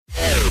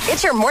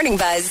It's your Morning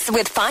Buzz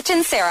with Foch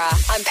and Sarah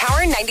on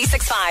Power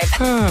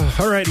 96.5.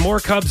 All right, more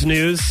Cubs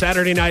news.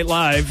 Saturday Night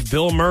Live,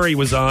 Bill Murray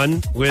was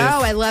on with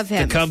I love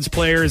him. the Cubs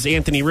players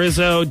Anthony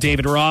Rizzo,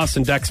 David Ross,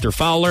 and Dexter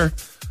Fowler.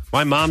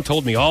 My mom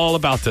told me all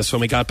about this when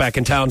we got back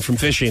in town from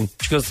fishing.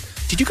 She goes,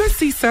 "Did you guys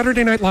see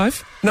Saturday Night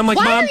Live?" And I'm like,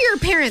 Why "Mom, are your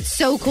parents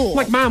so cool?" I'm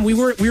like, Mom, we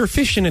were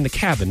fishing in the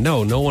cabin.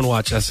 No one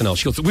watched SNL.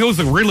 She goes, "It was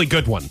a really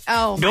good one."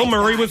 Oh, Bill my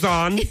Murray gosh. was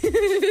on.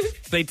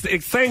 They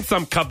sang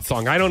some Cubs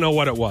song. I don't know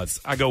what it was.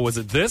 I go, "Was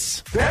it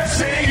this?" They're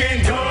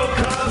singing, go,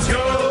 Cubs,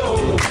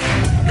 go.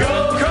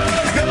 Go,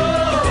 Cubs,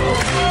 go.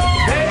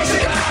 Hey,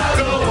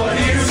 Chicago, what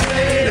do you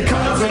say? The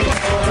Cubs are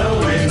going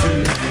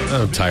to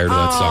win. I'm tired of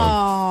that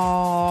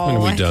song. When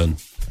are we done?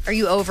 Are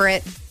you over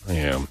it? I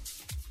am.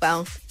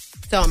 Well,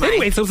 so am I.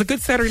 Anyway, so it was a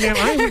good Saturday Night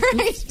Live.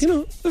 Right. You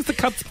know, if the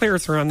Cubs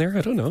players are on there,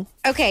 I don't know.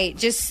 Okay,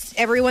 just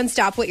everyone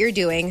stop what you're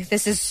doing.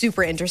 This is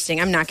super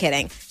interesting. I'm not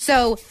kidding.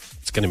 So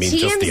It's going to be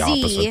just the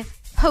opposite.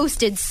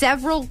 posted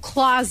several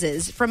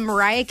clauses from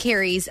Mariah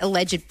Carey's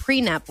alleged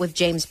prenup with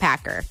James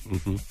Packer.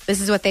 Mm-hmm. This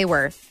is what they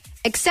were.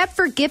 Except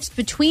for gifts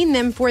between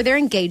them for their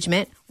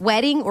engagement,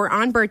 wedding, or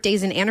on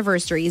birthdays and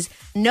anniversaries,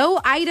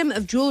 no item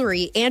of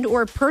jewelry and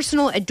or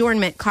personal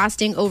adornment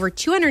costing over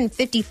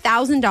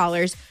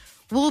 $250,000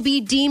 will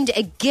be deemed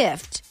a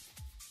gift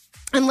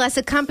unless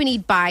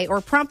accompanied by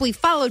or promptly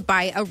followed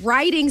by a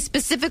writing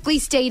specifically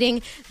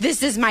stating,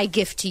 "This is my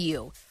gift to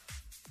you."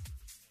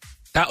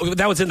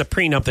 That was in the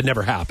prenup that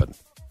never happened.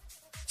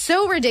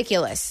 So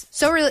ridiculous.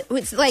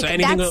 It's like, So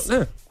anything that's...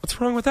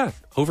 what's wrong with that?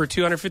 Over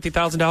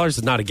 $250,000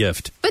 is not a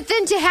gift. But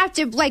then to have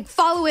to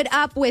follow it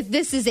up with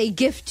 "this is a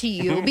gift to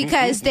you"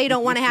 because they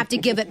don't want to have to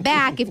give it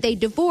back if they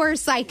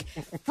divorce,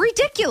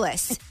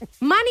 ridiculous.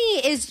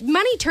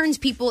 Money turns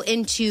people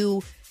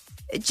into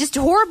just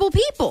horrible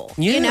people.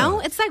 Yeah. You know,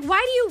 it's like, why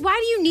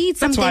do you need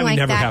something That's why we like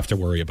never that? have to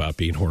worry about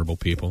being horrible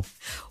people.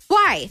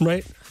 Why?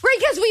 Right?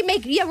 Because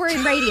we're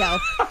in radio.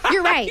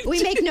 You're right.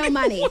 We make no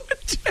money.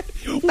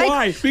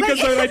 Why? Because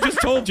I just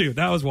told you.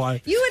 That was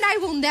why. You and I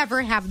will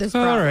never have this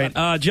problem. All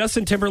right.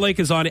 Justin Timberlake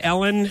is on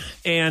Ellen.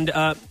 And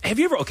have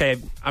you ever,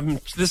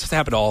 this has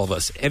happened to all of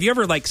us. Have you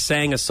ever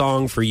sang a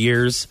song for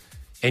years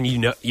and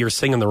you're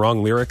singing the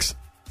wrong lyrics?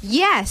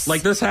 Yes.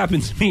 This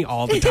happens to me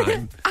all the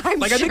time. I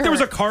think there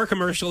was a car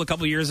commercial a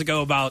couple years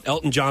ago about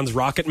Elton John's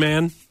Rocket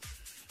Man.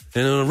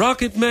 And a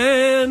rocket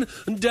man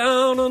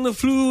down on the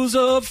flues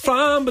of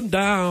Famba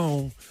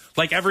down.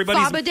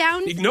 Everybody's... Famba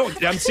down? No,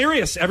 I'm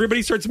serious.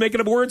 Everybody starts making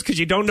up words because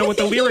you don't know what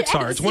the lyrics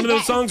are. It's one of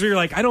those songs where you're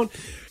like, I don't...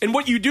 And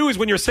what you do is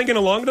when you're singing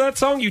along to that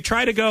song, you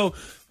try to go...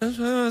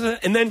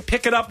 And then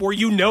pick it up where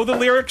you know the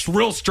lyrics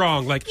real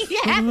strong.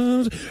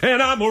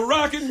 And I'm a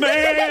rocket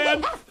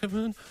man.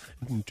 I'm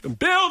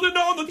building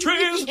on the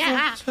trees.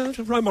 Yeah.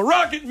 I'm a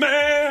rocket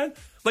man.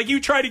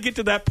 You try to get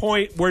to that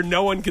point where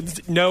no one can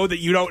know that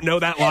you don't know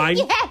that line.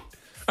 Yeah.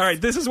 All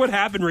right, this is what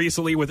happened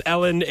recently with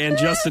Ellen and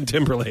Justin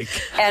Timberlake.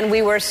 And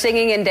we were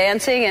singing and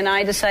dancing, and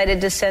I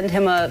decided to send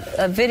him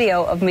a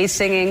video of me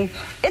singing.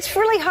 It's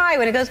really high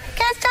when it goes,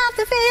 "Can't stop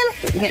the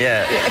feeling."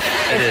 Yeah,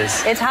 it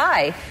is. It's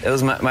high. It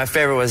was my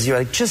favorite was you were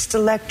like, "Just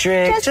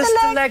electric, just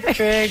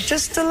electric,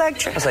 just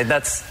electric." I was like,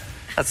 that's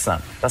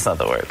not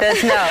the word.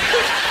 That's no.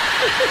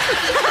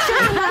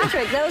 Just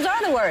electric. Those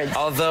are the words.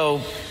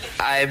 Although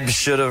I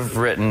should have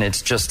written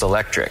 "It's just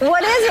electric."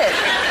 What is it?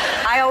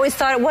 I always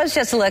thought it was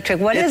just electric.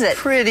 What is it?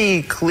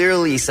 Pretty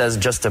clearly says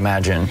 "just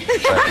imagine."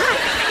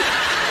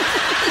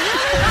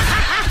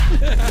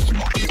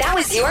 That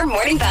was your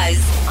Morning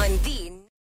Buzz on the